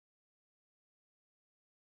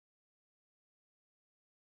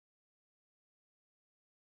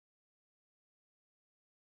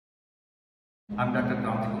I'm Dr.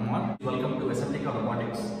 Kumar. Welcome to Assemtica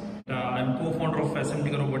Robotics. I'm co-founder of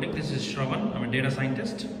Assemtica Robotics. This is Shravan. I'm a data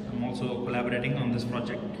scientist. I'm also collaborating on this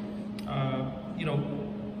project.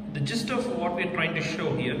 The gist of what we're trying to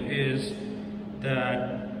show here is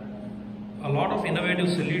that a lot of innovative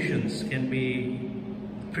solutions can be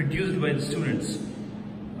produced by the students.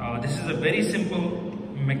 This is a very simple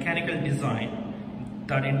mechanical design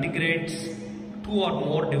that integrates two or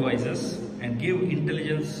more devices and give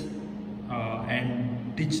intelligence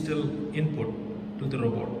and digital input to the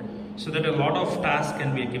robot, so that a lot of tasks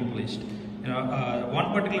can be accomplished.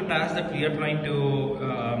 One particular task that we are trying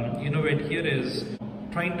to innovate here is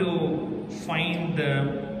trying to find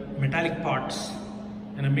the metallic parts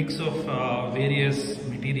in a mix of various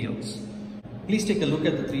materials. Please take a look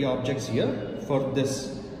at the three objects here for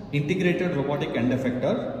this integrated robotic end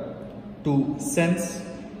effector to sense,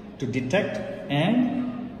 to detect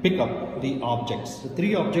and pick up the objects. The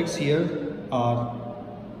three objects here are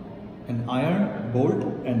an iron, bolt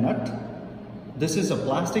and nut. This is a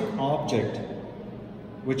plastic object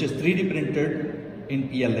which is 3D printed in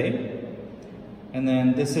PLA, and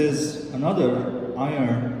then this is another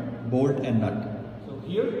iron, bolt and nut. So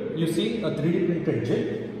here you see a 3D printed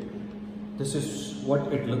jig. This is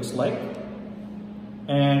what it looks like,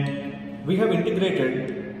 and we have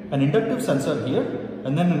integrated an inductive sensor here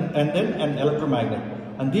and then an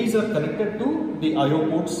electromagnet, and these are connected to the I/O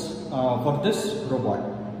ports for this robot.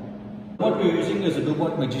 What we are using is a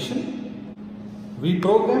Dobot Magician. We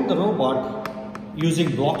programmed the robot using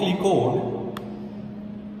Blockly code.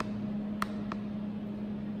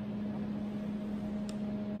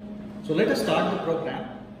 So let us start the program.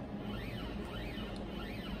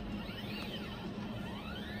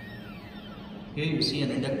 Here you see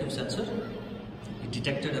an inductive sensor. It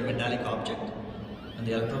detected a metallic object, and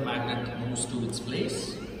the electromagnet moves to its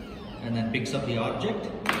place and then picks up the object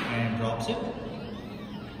and drops it.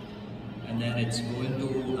 And then it's going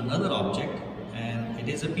to another object, and it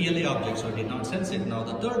is a PLA object, so it did not sense it. Now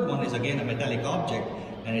the third one is again a metallic object,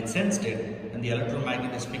 and it sensed it, and the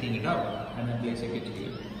electromagnet is picking it up and then placing it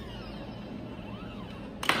here.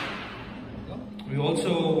 We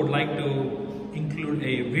also would like to include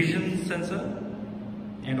a vision sensor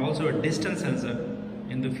and also a distance sensor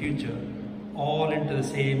in the future, all into the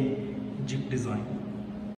same jig design.